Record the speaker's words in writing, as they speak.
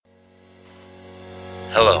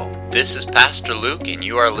Hello, this is Pastor Luke, and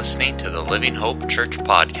you are listening to the Living Hope Church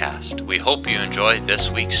podcast. We hope you enjoy this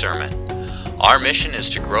week's sermon. Our mission is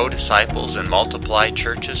to grow disciples and multiply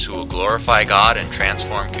churches who will glorify God and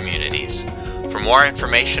transform communities. For more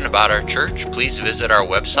information about our church, please visit our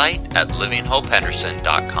website at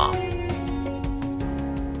livinghopehenderson.com.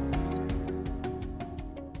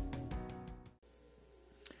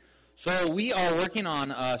 So we are working on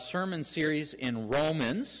a sermon series in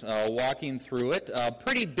Romans, walking through it.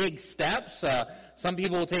 Pretty big steps. Some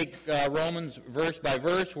people will take Romans verse by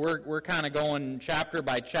verse. We're kind of going chapter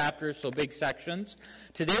by chapter, so big sections.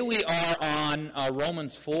 Today we are on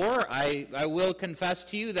Romans 4. I will confess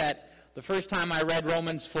to you that the first time I read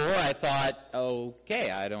Romans 4, I thought, okay,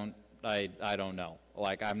 I don't know.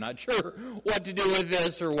 Like, I'm not sure what to do with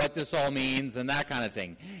this or what this all means and that kind of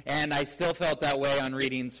thing. And I still felt that way on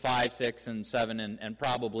readings 5, 6, and 7, and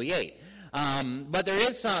probably 8. But there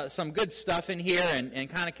is some good stuff in here and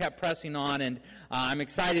kind of kept pressing on, and I'm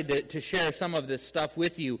excited to share some of this stuff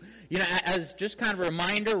with you. You know, as just kind of a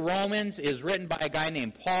reminder, Romans is written by a guy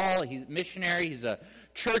named Paul. He's a missionary. He's a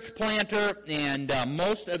church planter, and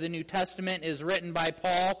most of the New Testament is written by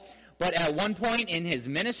Paul. But at one point in his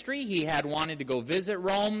ministry, he had wanted to go visit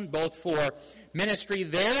Rome, both for ministry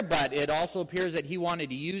there, but it also appears that he wanted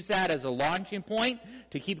to use that as a launching point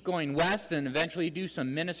to keep going west and eventually do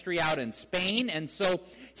some ministry out in Spain. And so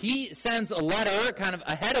he sends a letter kind of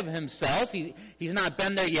ahead of himself. He's not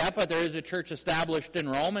been there yet, but there is a church established in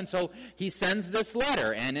Rome, and so he sends this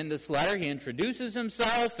letter. And in this letter, he introduces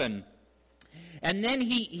himself, and then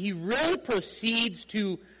he really proceeds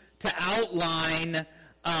to outline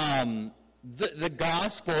the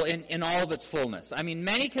gospel in all of its fullness. I mean,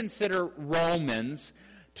 many consider Romans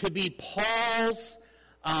to be Paul's,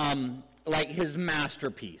 his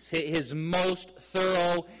masterpiece, his most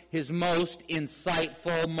thorough, his most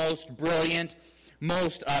insightful, most brilliant,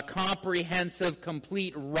 most comprehensive,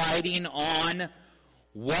 complete writing on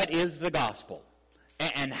what is the gospel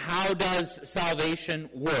and how does salvation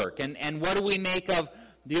work, and what do we make of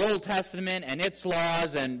the Old Testament and its laws,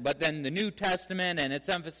 but then the New Testament and its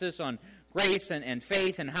emphasis on grace and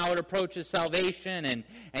faith and how it approaches salvation,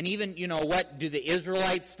 and even, what do the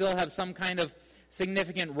Israelites still have some kind of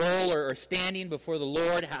significant role or standing before the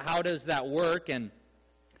Lord? How does that work? And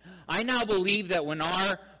I now believe that when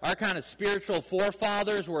our kind of spiritual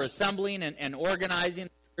forefathers were assembling and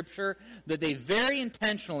organizing Scripture, that they very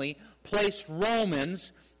intentionally placed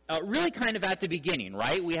Romans really kind of at the beginning,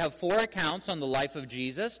 right? We have 4 accounts on the life of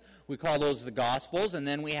Jesus. We call those the Gospels, and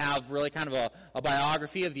then we have really kind of a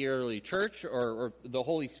biography of the early church or the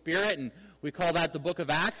Holy Spirit, and we call that the book of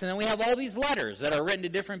Acts. And then we have all these letters that are written to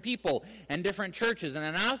different people and different churches. And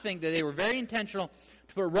I now think that they were very intentional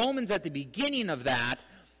to put Romans at the beginning of that,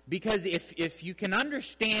 because if you can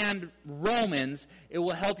understand Romans, it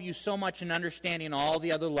will help you so much in understanding all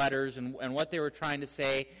the other letters and what they were trying to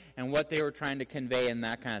say and what they were trying to convey and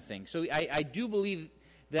that kind of thing. So I do believe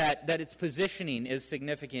that its positioning is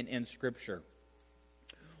significant in Scripture.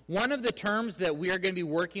 One of the terms that we are going to be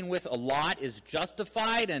working with a lot is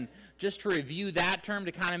justified, and just to review that term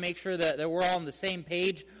to kind of make sure that we're all on the same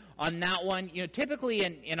page on that one. Typically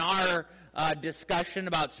in our discussion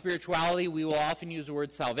about spirituality, we will often use the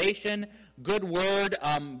word salvation. Good word,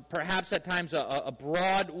 perhaps at times a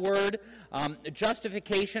broad word.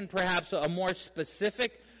 Justification, perhaps a more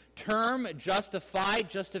specific term.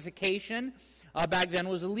 Justification, back then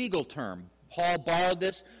was a legal term. Paul borrowed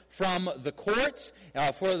this from the courts,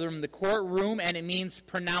 from the courtroom, and it means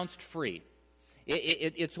pronounced free.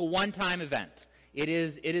 It's a one-time event. It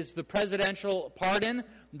is the presidential pardon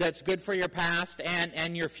that's good for your past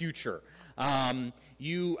and your future.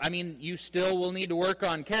 You still will need to work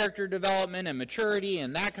on character development and maturity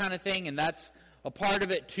and that kind of thing, and that's a part of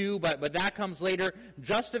it too, but that comes later.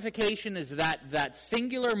 Justification is that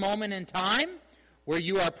singular moment in time where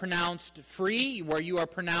you are pronounced free, where you are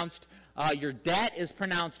pronounced, your debt is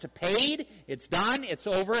pronounced paid, it's done, it's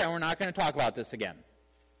over, and we're not going to talk about this again.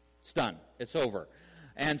 It's done, it's over.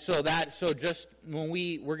 And so just when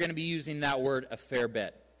we're going to be using that word a fair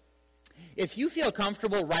bit. If you feel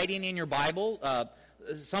comfortable writing in your Bible,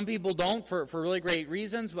 some people don't for really great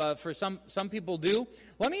reasons, but for some people do.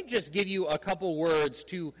 Let me just give you a couple words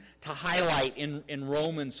to highlight in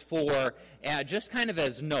Romans 4, just kind of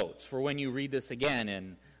as notes for when you read this again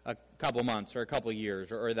in a couple months or a couple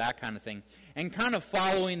years or that kind of thing, and kind of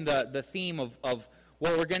following the theme of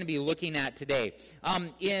what we're going to be looking at today.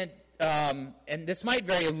 And this might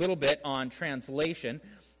vary a little bit on translation,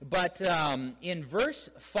 but in verse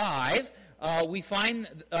 5, we find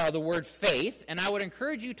the word faith, and I would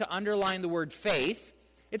encourage you to underline the word faith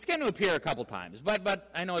It's going to appear a couple times, but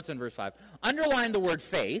I know it's in verse 5. Underline the word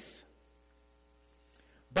faith,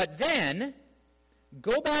 but then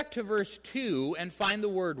go back to verse 2 and find the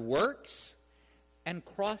word works and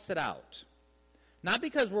cross it out. Not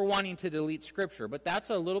because we're wanting to delete Scripture, but that's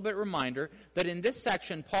a little bit reminder that in this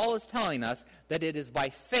section, Paul is telling us that it is by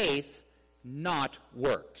faith, not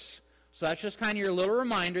works. So that's just kind of your little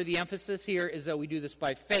reminder. The emphasis here is that we do this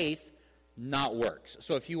by faith, not works.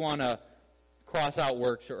 So if you want to cross out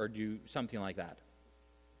works or do something like that.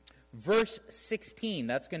 Verse 16,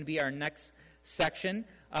 that's going to be our next section.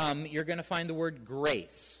 You're going to find the word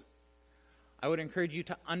grace. I would encourage you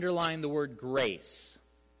to underline the word grace.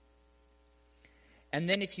 And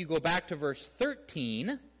then if you go back to verse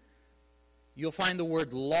 13, you'll find the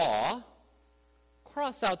word law.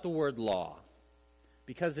 Cross out the word law,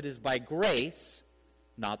 because it is by grace,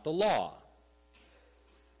 not the law.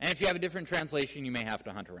 And if you have a different translation, you may have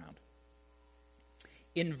to hunt around.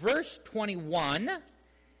 In verse 21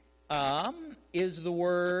 is the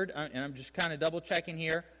word, and I'm just kind of double-checking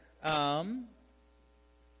here.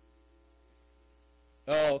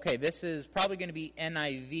 This is probably going to be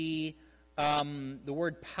NIV, the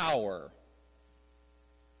word power.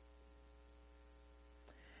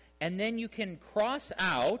 And then you can cross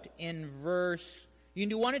out in verse, you can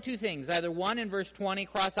do one of two things. Either one in verse 20,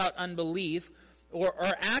 cross out unbelief, or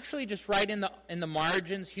actually just write in the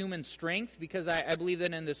margins human strength, because I believe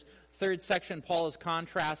that in this third section Paul is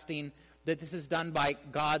contrasting that this is done by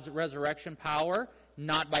God's resurrection power,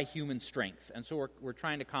 not by human strength. And so we're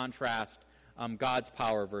trying to contrast God's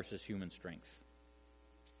power versus human strength.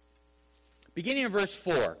 Beginning in verse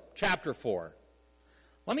 4, chapter 4.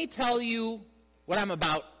 Let me tell you what I'm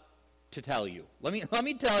about to tell you. Let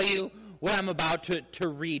me tell you what I'm about to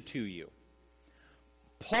read to you.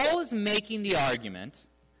 Paul is making the argument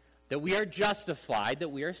that we are justified, that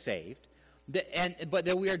we are saved, but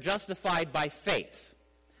that we are justified by faith,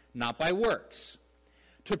 not by works.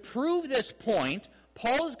 To prove this point,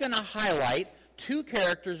 Paul is going to highlight two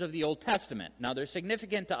characters of the Old Testament. Now, they're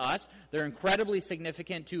significant to us. They're incredibly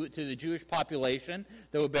significant to the Jewish population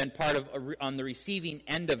that would have been part of on the receiving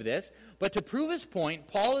end of this. But to prove his point,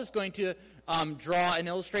 Paul is going to draw an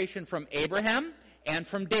illustration from Abraham and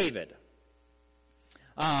from David.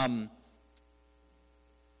 And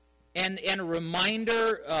a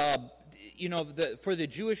reminder, for the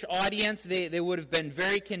Jewish audience, they would have been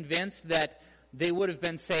very convinced that they would have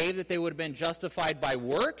been saved, that they would have been justified by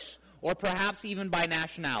works, or perhaps even by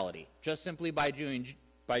nationality. Just simply by being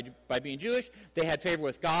Jewish, they had favor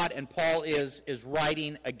with God, and Paul is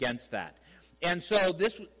writing against that. And so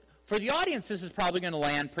this, for the audience, this is probably going to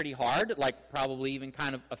land pretty hard, like probably even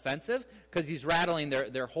kind of offensive, because he's rattling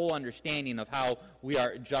their whole understanding of how we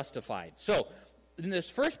are justified. So, in this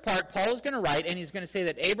first part, Paul is going to write, and he's going to say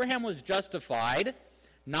that Abraham was justified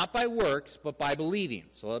not by works, but by believing.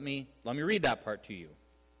 So let me read that part to you.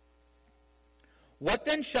 What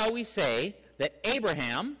then shall we say that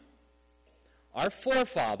Abraham, our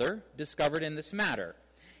forefather, discovered in this matter?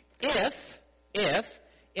 If,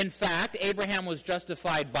 in fact, Abraham was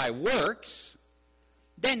justified by works,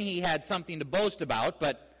 then he had something to boast about,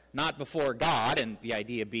 but not before God, and the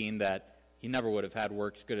idea being that he never would have had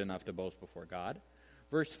works good enough to boast before God.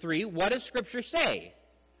 Verse 3, what does Scripture say?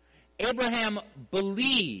 Abraham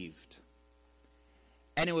believed,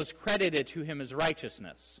 and it was credited to him as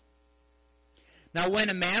righteousness. Now, when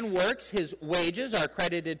a man works, his wages are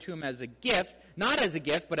credited to him as a gift, not as a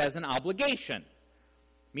gift, but as an obligation.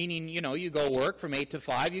 Meaning, you go work from 8 to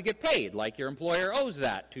 5, you get paid, like your employer owes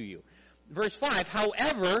that to you. Verse 5,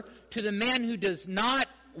 however, to the man who does not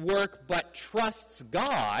work but trusts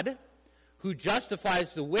God, who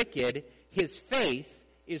justifies the wicked, his faith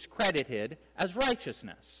is credited as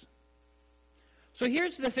righteousness. So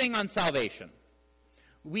here's the thing on salvation.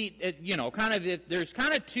 There's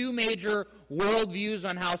kind of two major worldviews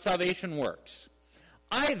on how salvation works.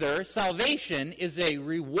 Either salvation is a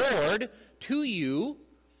reward to you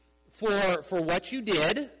for what you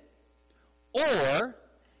did, or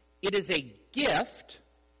it is a gift,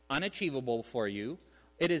 unachievable for you.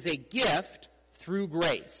 It is a gift through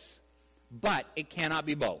grace. But it cannot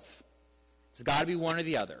be both. It's got to be one or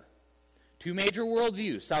the other. Two major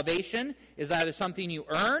worldviews. Salvation is either something you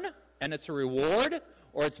earn, and it's a reward,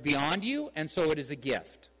 or it's beyond you, and so it is a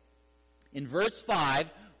gift. In verse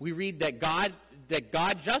 5, we read that God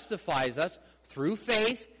justifies us through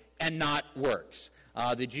faith and not works.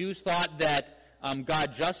 The Jews thought that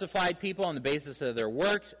God justified people on the basis of their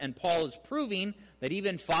works, and Paul is proving that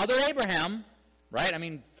even Father Abraham,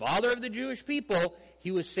 father of the Jewish people, he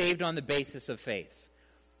was saved on the basis of faith.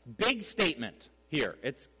 Big statement here.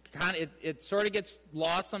 It sort of gets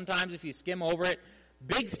lost sometimes if you skim over it.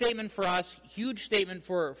 Big statement for us, huge statement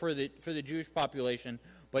for the Jewish population,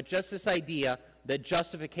 but just this idea that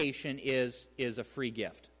justification is a free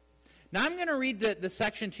gift. Now I'm going to read the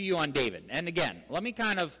section to you on David. And again, let me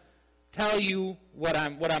kind of tell you what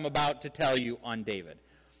I'm about to tell you on David.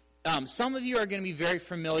 Some of you are going to be very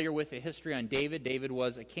familiar with the history on David. David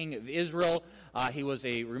was a king of Israel. He was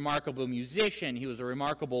a remarkable musician. He was a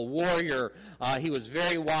remarkable warrior. He was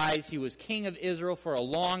very wise. He was king of Israel for a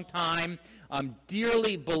long time,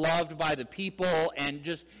 dearly beloved by the people, and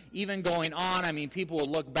just even going on, I mean, people would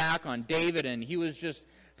look back on David, and he was just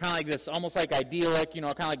kind of like this, almost like idyllic, kind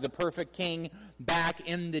of like the perfect king back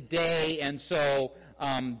in the day, and so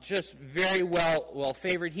just very well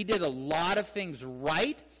favored. He did a lot of things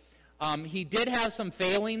right. He did have some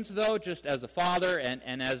failings, though, just as a father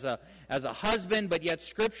and as a husband, but yet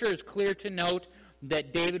Scripture is clear to note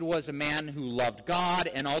that David was a man who loved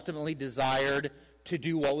God and ultimately desired to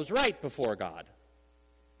do what was right before God.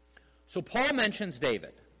 So Paul mentions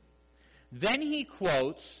David. Then he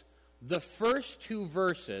quotes the first two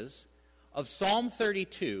verses of Psalm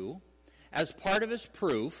 32 as part of his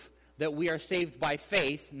proof that we are saved by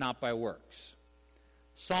faith, not by works.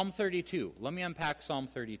 Psalm 32. Let me unpack Psalm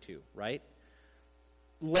 32, right?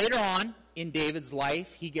 Later on in David's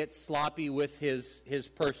life, he gets sloppy with his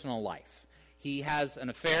personal life. He has an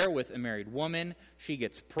affair with a married woman. She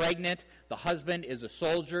gets pregnant. The husband is a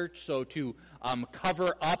soldier, so to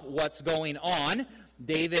cover up what's going on,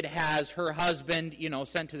 David has her husband,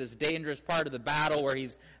 sent to this dangerous part of the battle where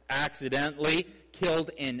he's accidentally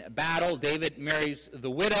killed in battle. David marries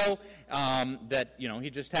the widow that he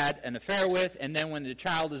just had an affair with, and then when the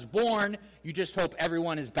child is born, you just hope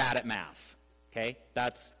everyone is bad at math. Okay?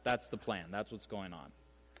 That's the plan. That's what's going on.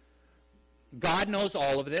 God knows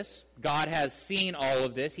all of this. God has seen all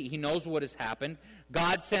of this. He knows what has happened.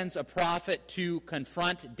 God sends a prophet to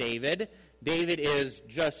confront David. David is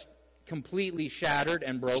just completely shattered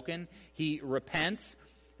and broken. He repents.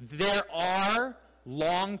 There are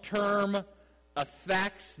long-term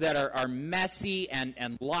effects that are messy,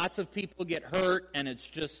 and lots of people get hurt, and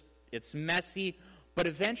it's messy. But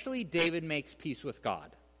eventually David makes peace with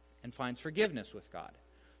God and finds forgiveness with God.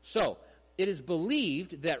 So, it is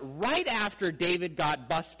believed that right after David got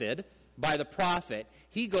busted by the prophet,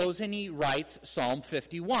 he goes and he writes Psalm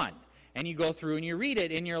 51. And you go through and you read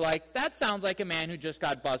it, and you're like, that sounds like a man who just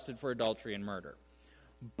got busted for adultery and murder.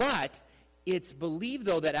 But it's believed,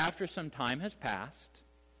 though, that after some time has passed,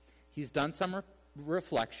 he's done some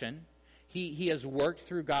reflection, he has worked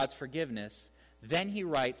through God's forgiveness, then he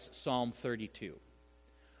writes Psalm 32.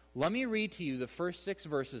 Let me read to you the first 6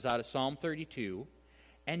 verses out of Psalm 32,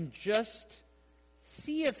 and just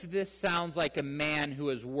see if this sounds like a man who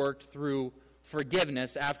has worked through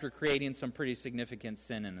forgiveness after creating some pretty significant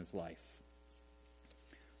sin in his life.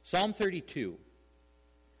 Psalm 32.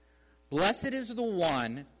 Blessed is the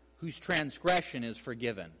one whose transgression is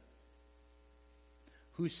forgiven,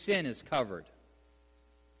 whose sin is covered.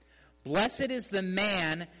 Blessed is the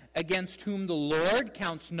man against whom the Lord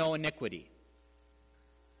counts no iniquity,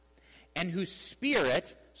 and whose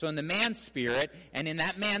spirit, so in the man's spirit, and in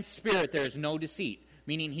that man's spirit there is no deceit,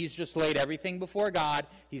 meaning he's just laid everything before God.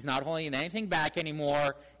 He's not holding anything back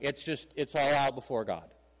anymore. It's all out before God.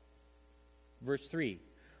 Verse 3.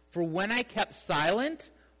 For when I kept silent,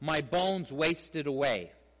 my bones wasted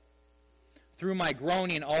away through my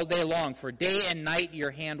groaning all day long. For day and night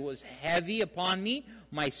your hand was heavy upon me.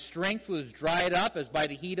 My strength was dried up as by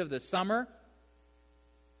the heat of the summer.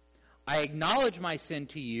 I acknowledge my sin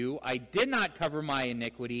to you. I did not cover my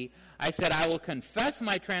iniquity. I said, I will confess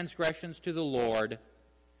my transgressions to the Lord,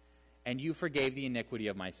 and you forgave the iniquity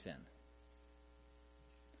of my sin.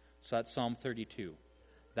 So that's Psalm 32.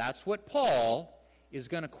 That's what Paul is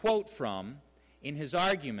going to quote from in his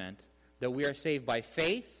argument that we are saved by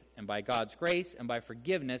faith and by God's grace and by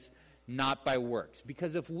forgiveness, not by works.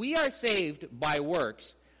 Because if we are saved by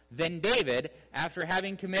works, then David, after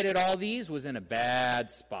having committed all these, was in a bad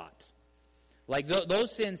spot. Like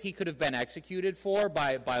those sins he could have been executed for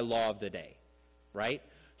by law of the day, right?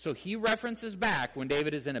 So he references back when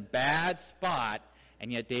David is in a bad spot,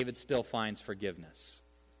 and yet David still finds forgiveness.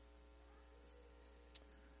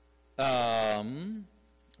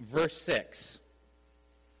 Verse 6.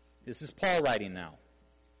 This is Paul writing now.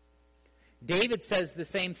 David says the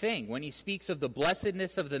same thing when he speaks of the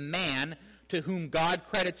blessedness of the man to whom God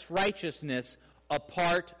credits righteousness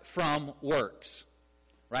apart from works.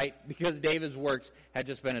 Right? Because David's works had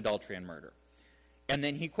just been adultery and murder. And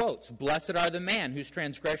then he quotes, Blessed are the man whose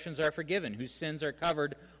transgressions are forgiven, whose sins are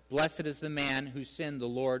covered. Blessed is the man whose sin the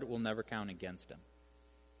Lord will never count against him.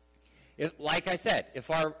 Like I said,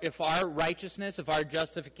 if our righteousness, if our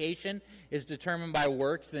justification is determined by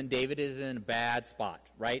works, then David is in a bad spot,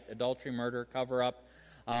 right? Adultery, murder, cover-up.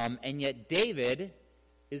 And yet David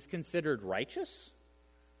is considered righteous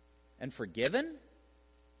and forgiven,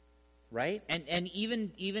 right? And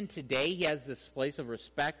even today he has this place of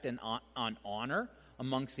respect and on honor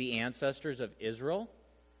amongst the ancestors of Israel.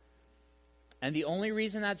 And the only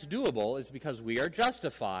reason that's doable is because we are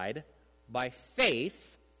justified by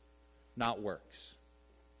faith, not works.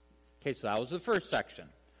 Okay, so that was the first section,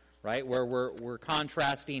 right, where we're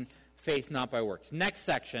contrasting faith not by works. Next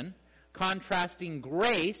section, contrasting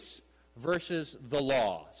grace versus the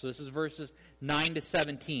law. So this is verses 9 to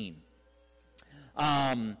 17.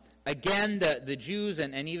 Again, the Jews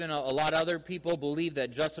and even a lot of other people believe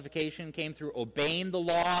that justification came through obeying the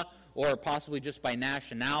law or possibly just by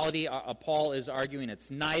nationality. Paul is arguing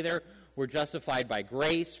it's neither. We're justified by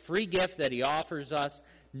grace, free gift that he offers us,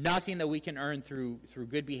 nothing that we can earn through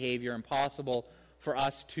good behavior, impossible for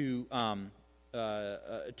us to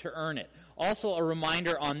earn it. Also, a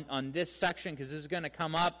reminder on this section, because this is going to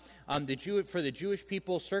come up, for the Jewish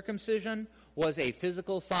people, circumcision was a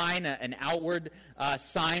physical sign, an outward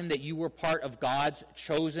sign that you were part of God's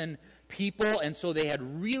chosen people, and so they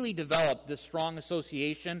had really developed this strong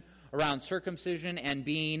association around circumcision and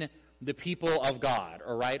being the people of God,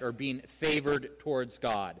 or being favored towards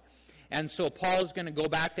God. And so Paul is going to go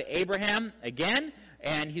back to Abraham again,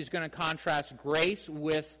 and he's going to contrast grace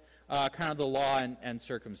with kind of the law and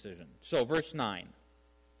circumcision. So verse 9.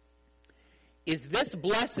 Is this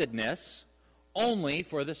blessedness only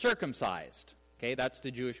for the circumcised? Okay, that's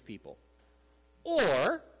the Jewish people.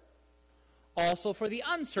 Or also for the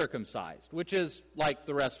uncircumcised, which is like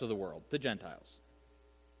the rest of the world, the Gentiles.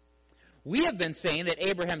 We have been saying that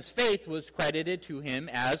Abraham's faith was credited to him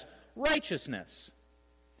as righteousness.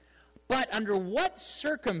 But under what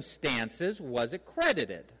circumstances was it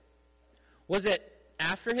credited? Was it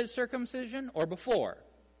after his circumcision or before?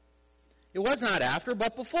 It was not after,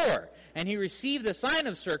 but before. And he received the sign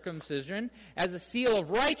of circumcision as a seal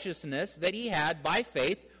of righteousness that he had by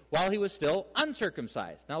faith while he was still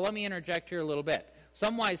uncircumcised. Now let me interject here a little bit.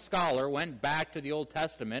 Some wise scholar went back to the Old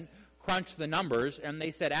Testament, crunched the numbers, and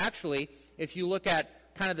they said actually, if you look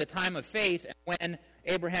at kind of the time of faith, when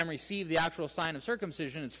Abraham received the actual sign of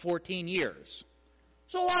circumcision, it's 14 years.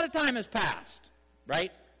 So a lot of time has passed,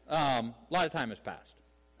 right? A lot of time has passed.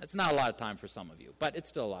 That's not a lot of time for some of you, but it's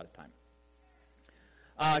still a lot of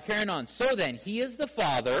time. Carrying on. So then, he is the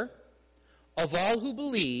father of all who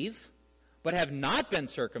believe, but have not been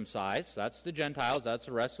circumcised. That's the Gentiles, that's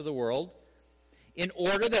the rest of the world. In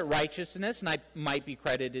order that righteousness might be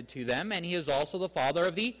credited to them, and he is also the father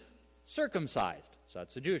of the circumcised. So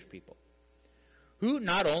that's the Jewish people. Who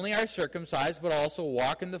not only are circumcised, but also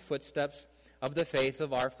walk in the footsteps of the faith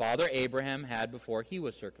of our father Abraham had before he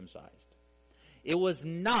was circumcised. It was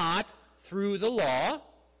not through the law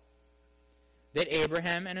that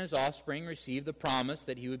Abraham and his offspring received the promise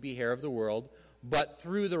that he would be heir of the world, but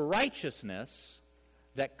through the righteousness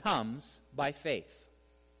that comes by faith.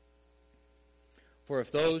 For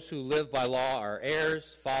if those who live by law are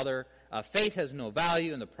heirs, faith has no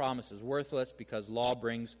value and the promise is worthless because law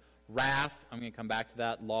brings wrath. I'm going to come back to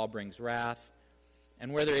that. Law brings wrath.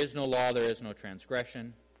 And where there is no law, there is no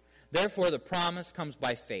transgression. Therefore, the promise comes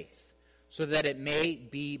by faith, so that it may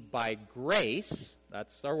be by grace,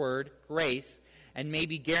 that's our word, grace, and may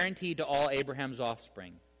be guaranteed to all Abraham's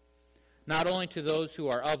offspring. Not only to those who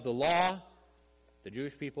are of the law, the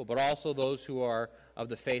Jewish people, but also those who are of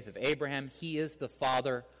the faith of Abraham. He is the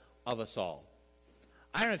father of us all.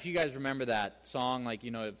 I don't know if you guys remember that song, like,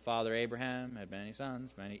 Father Abraham had many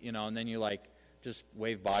sons, and then you just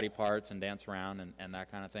wave body parts and dance around and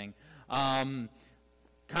that kind of thing.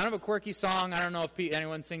 Kind of a quirky song. I don't know if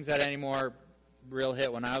anyone sings that anymore. Real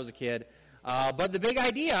hit when I was a kid. But the big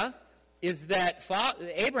idea is that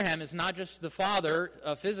Abraham is not just the father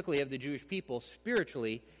physically of the Jewish people.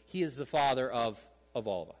 Spiritually, he is the father of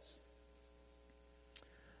all of us.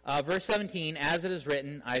 Verse 17, as it is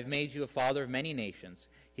written, I have made you a father of many nations.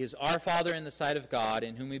 He is our father in the sight of God,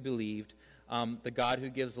 in whom we believed, the God who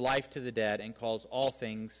gives life to the dead and calls all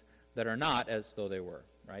things that are not as though they were.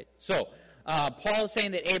 Right? So, Paul is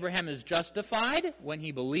saying that Abraham is justified when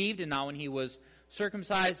he believed and not when he was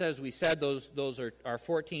circumcised. As we said, those are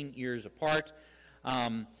 14 years apart.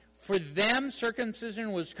 For them,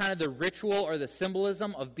 circumcision was kind of the ritual or the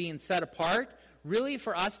symbolism of being set apart. Really,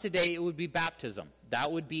 for us today, it would be baptism.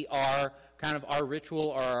 That would be our ritual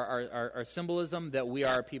or our symbolism that we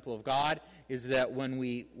are a people of God, is that when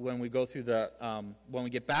we go through when we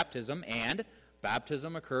get baptism, and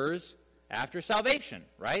baptism occurs after salvation,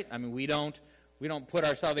 right? I mean, we don't We don't put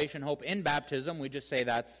our salvation hope in baptism. We just say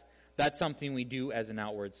that's something we do as an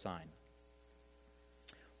outward sign.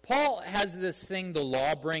 Paul has this thing, the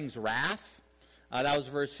law brings wrath. That was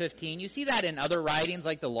verse 15. You see that in other writings,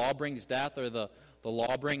 like the law brings death or the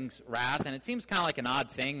law brings wrath. And it seems kind of like an odd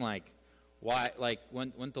thing, like, why? Like,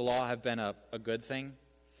 wouldn't the law have been a good thing?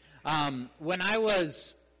 When I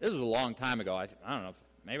was, this was a long time ago, I don't know,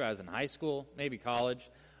 maybe I was in high school, maybe college.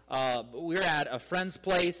 We were at a friend's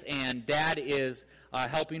place, and Dad is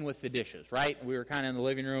helping with the dishes, right? We were kind of in the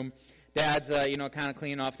living room. Dad's, kind of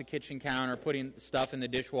cleaning off the kitchen counter, putting stuff in the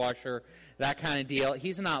dishwasher, that kind of deal.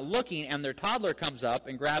 He's not looking, and their toddler comes up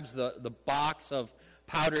and grabs the box of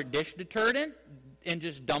powdered dish detergent and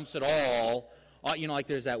just dumps it all. Like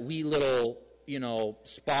there's that wee little,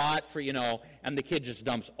 spot for, and the kid just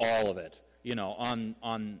dumps all of it,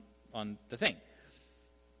 on the thing.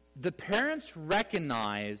 The parents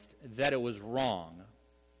recognized that it was wrong,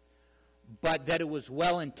 but that it was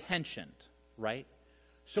well-intentioned, right?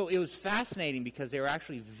 So it was fascinating because they were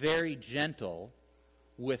actually very gentle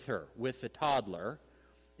with her, with the toddler.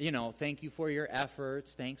 Thank you for your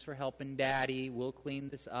efforts. Thanks for helping Daddy. We'll clean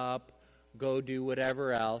this up. Go do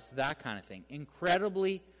whatever else. That kind of thing.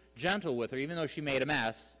 Incredibly gentle with her, even though she made a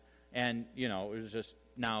mess. And, it was just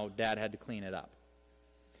now Dad had to clean it up.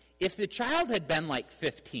 If the child had been like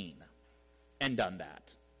 15 and done that,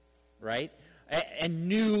 right, and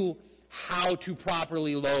knew how to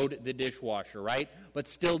properly load the dishwasher, right, but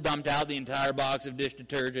still dumped out the entire box of dish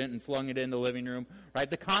detergent and flung it in the living room, right,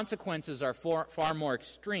 the consequences are far more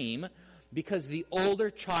extreme because the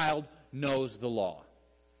older child knows the law.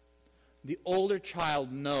 The older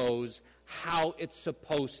child knows how it's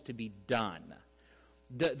supposed to be done.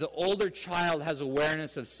 The older child has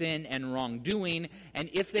awareness of sin and wrongdoing, and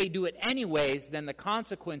if they do it anyways, then the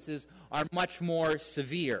consequences are much more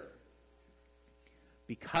severe.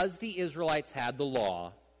 Because the Israelites had the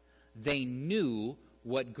law, they knew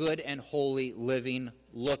what good and holy living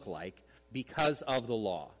looked like because of the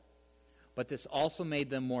law. But this also made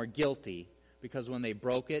them more guilty because when they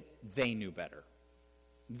broke it, they knew better.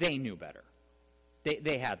 They knew better.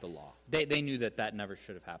 They had the law. They knew that never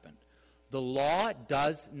should have happened. The law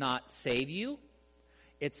does not save you.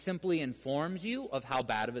 It simply informs you of how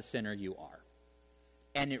bad of a sinner you are.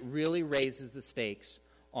 And it really raises the stakes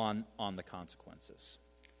on the consequences.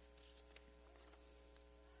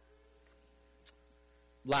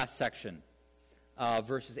 Last section,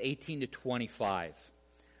 verses 18 to 25.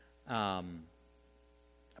 Paul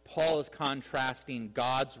is contrasting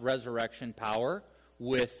God's resurrection power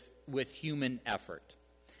with human effort.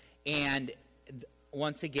 And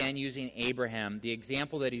once again, using Abraham, the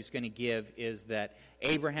example that he's going to give is that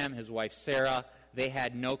Abraham, his wife Sarah, they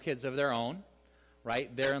had no kids of their own,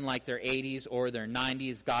 right? They're in like their 80s or their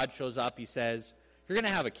 90s. God shows up. He says, you're going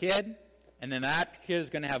to have a kid, and then that kid is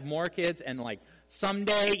going to have more kids, and like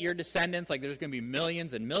someday your descendants, like there's going to be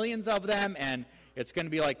millions and millions of them, and it's going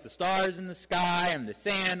to be like the stars in the sky and the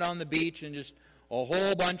sand on the beach and just a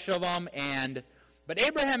whole bunch of them. But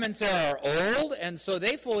Abraham and Sarah are old, and so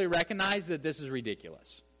they fully recognize that this is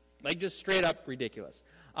ridiculous. Like, just straight up ridiculous.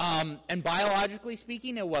 And biologically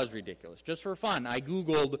speaking, it was ridiculous. Just for fun, I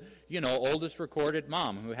Googled, oldest recorded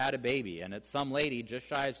mom who had a baby, and it's some lady just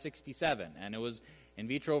shy of 67, and it was in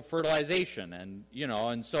vitro fertilization, and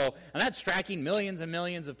that's tracking millions and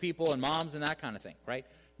millions of people and moms and that kind of thing, right?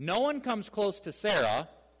 No one comes close to Sarah,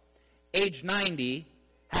 age 90,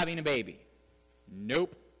 having a baby.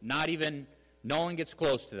 Nope, no one gets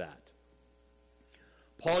close to that.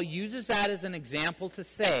 Paul uses that as an example to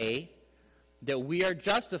say that we are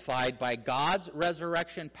justified by God's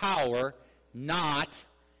resurrection power, not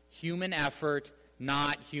human effort,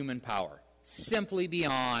 not human power. Simply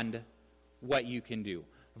beyond what you can do.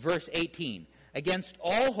 Verse 18, against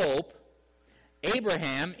all hope,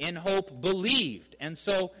 Abraham in hope believed, and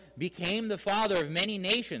so became the father of many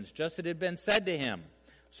nations, just as it had been said to him,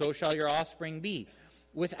 so shall your offspring be.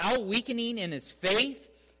 Without weakening in his faith,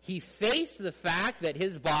 he faced the fact that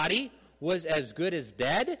his body was as good as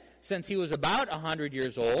dead, since he was about 100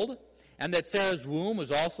 years old, and that Sarah's womb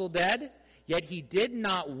was also dead. Yet he did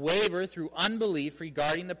not waver through unbelief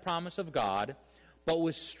regarding the promise of God, but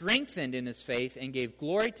was strengthened in his faith and gave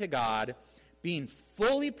glory to God, being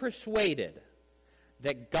fully persuaded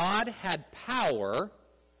that God had power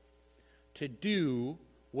to do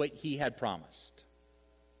what he had promised.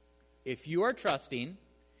 If you are trusting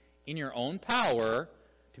in your own power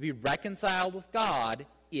to be reconciled with God,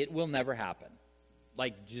 it will never happen.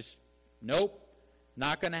 Nope,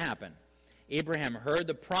 not going to happen. Abraham heard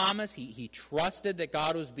the promise. He trusted that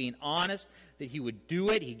God was being honest, that he would do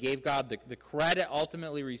it. He gave God the credit,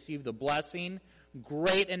 ultimately received the blessing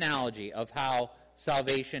great analogy of how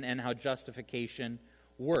salvation and how justification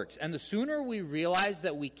works. And the sooner we realize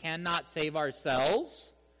that we cannot save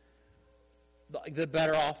ourselves, the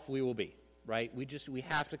better off we will be, right? We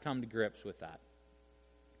have to come to grips with that.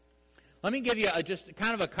 Let me give you just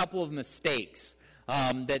kind of a couple of mistakes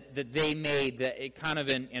that they made that it kind of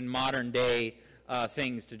in modern day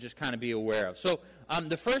things to just kind of be aware of. So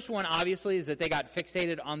the first one, obviously, is that they got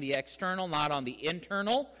fixated on the external, not on the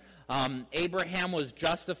internal. Abraham was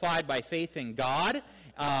justified by faith in God,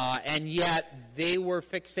 and yet they were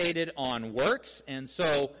fixated on works. And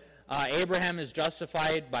so Abraham is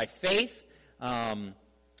justified by faith.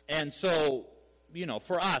 And so,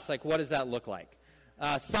 for us, like, what does that look like?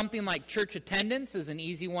 Something like church attendance is an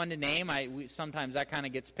easy one to name. Sometimes that kind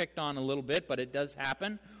of gets picked on a little bit, but it does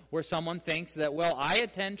happen where someone thinks that, well, I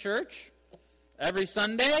attend church every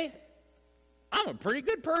Sunday. I'm a pretty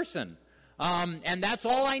good person. And that's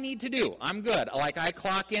all I need to do. I'm good. Like, I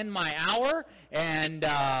clock in my hour, and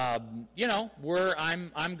I'm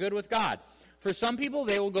good with God. For some people,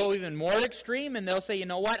 they will go even more extreme, and they'll say, you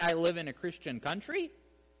know what? I live in a Christian country,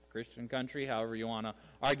 however you want to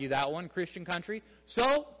argue that one, Christian country.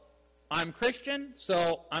 So I'm Christian,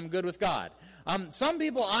 so I'm good with God. Some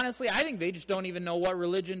people, honestly, I think they just don't even know what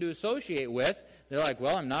religion to associate with. They're like,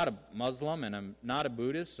 well, I'm not a Muslim and I'm not a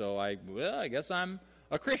Buddhist, so I guess I'm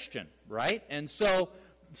a Christian, right? And so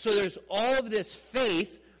there's all of this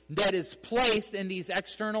faith that is placed in these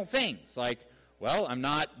external things. Like, well, I'm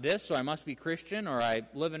not this, so I must be Christian, or I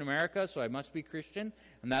live in America, so I must be Christian,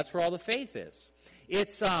 and that's where all the faith is.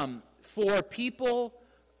 It's for people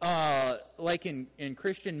like in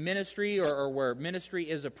Christian ministry or where ministry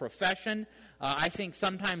is a profession. I think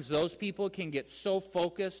sometimes those people can get so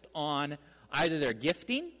focused on either their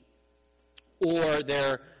gifting or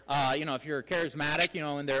their, if you're charismatic,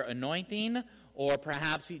 in their anointing, or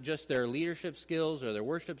perhaps just their leadership skills or their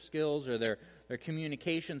worship skills or their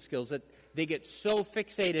communication skills, that they get so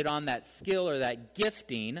fixated on that skill or that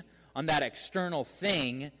gifting, on that external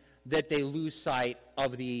thing, that they lose sight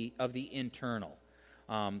of the internal.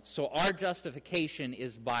 So our justification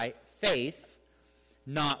is by faith,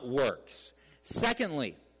 not works.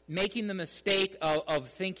 Secondly, making the mistake of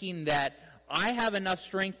thinking that I have enough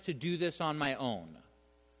strength to do this on my own.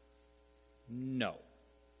 No,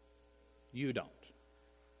 you don't.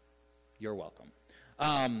 You're welcome.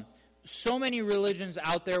 So many religions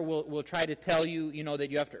out there will try to tell you,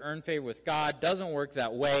 that you have to earn favor with God. Doesn't work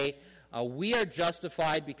that way. We are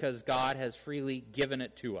justified because God has freely given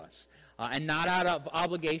it to us. And not out of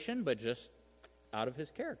obligation, but just out of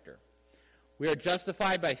his character. We are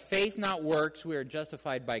justified by faith, not works. We are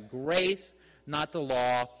justified by grace, not the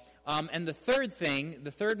law. And the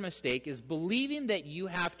third mistake is believing that you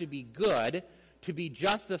have to be good to be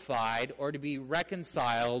justified or to be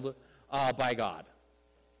reconciled by God.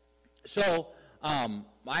 So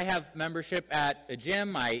I have membership at a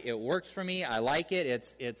gym. It works for me. I like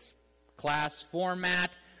it. It's class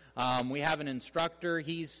format. We have an instructor.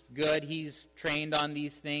 He's good. He's trained on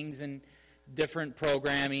these things and different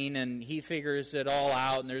programming, and he figures it all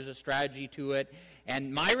out, and there's a strategy to it.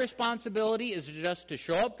 And my responsibility is just to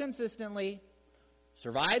show up consistently,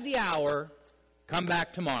 survive the hour, come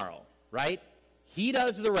back tomorrow, right? He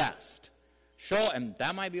does the rest. And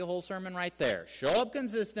that might be a whole sermon right there. Show up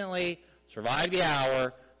consistently, survive the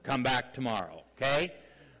hour, come back tomorrow, okay?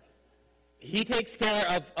 He takes care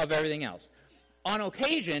of everything else. On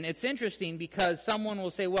occasion, it's interesting because someone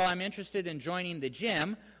will say, well, I'm interested in joining the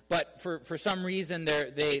gym, but for some reason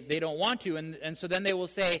they don't want to, and so then they will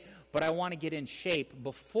say, but I want to get in shape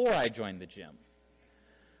before I join the gym.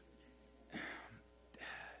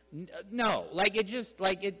 No, like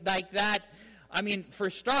that. I mean, for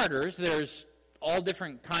starters, there's all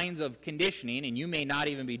different kinds of conditioning, and you may not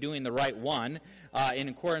even be doing the right one in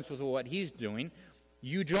accordance with what he's doing.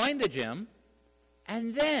 You join the gym,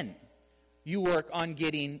 and then you work on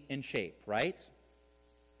getting in shape, right?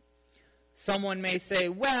 Someone may say,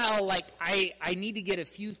 well, like, I need to get a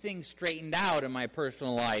few things straightened out in my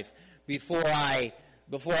personal life before I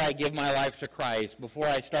give my life to Christ, before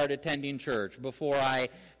I start attending church, before I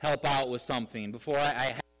help out with something, before I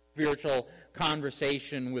have a spiritual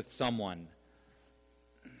conversation with someone.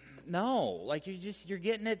 No, like you're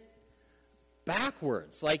getting it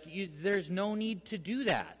backwards. Like there's no need to do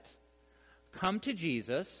that. Come to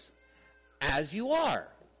Jesus as you are.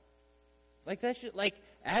 Like that's just, like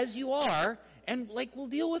as you are, and like we'll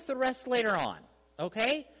deal with the rest later on.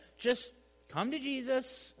 Okay? Just come to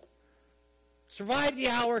Jesus, survive the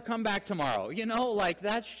hour, come back tomorrow. Like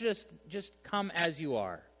that's just come as you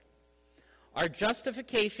are. Our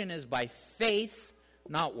justification is by faith,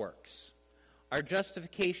 not works. our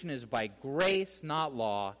justification is by grace, not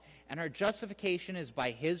law, and our justification is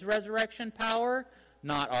by his resurrection power,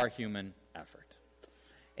 not our human effort.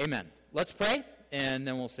 Amen. Let's pray, and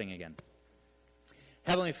then we'll sing again.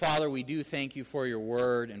 Heavenly Father, we do thank you for your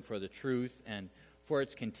word and for the truth and for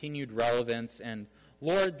its continued relevance. And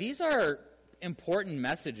Lord, these are important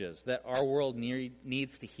messages that our world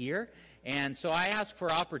needs to hear. And so I ask for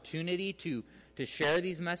opportunity to share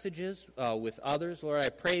these messages with others. Lord, I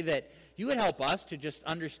pray that you would help us to just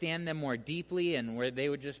understand them more deeply and where they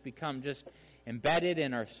would just become just embedded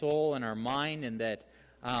in our soul and our mind, and that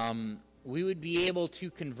we would be able to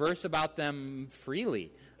converse about them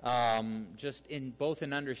freely, just in both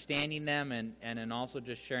in understanding them and in also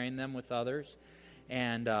just sharing them with others.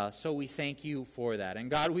 And so we thank you for that. And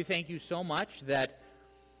God, we thank you so much that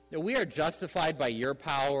we are justified by your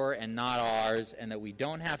power and not ours, and that we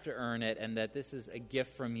don't have to earn it, and that this is a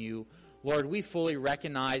gift from you. Lord, we fully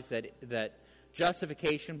recognize that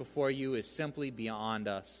justification before you is simply beyond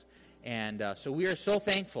us. And so we are so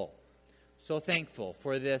thankful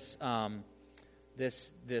for this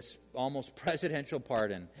this almost presidential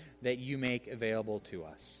pardon that you make available to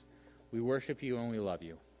us. We worship you and we love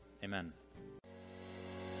you. Amen.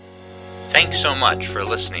 Thanks so much for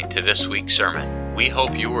listening to this week's sermon. We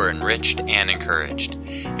hope you were enriched and encouraged.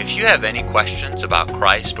 If you have any questions about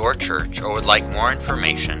Christ or church or would like more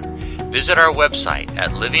information, visit our website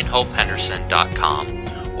at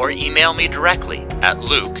livinghopehenderson.com or email me directly at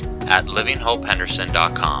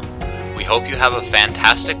luke@livinghopehenderson.com. We hope you have a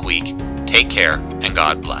fantastic week. Take care, and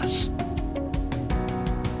God bless.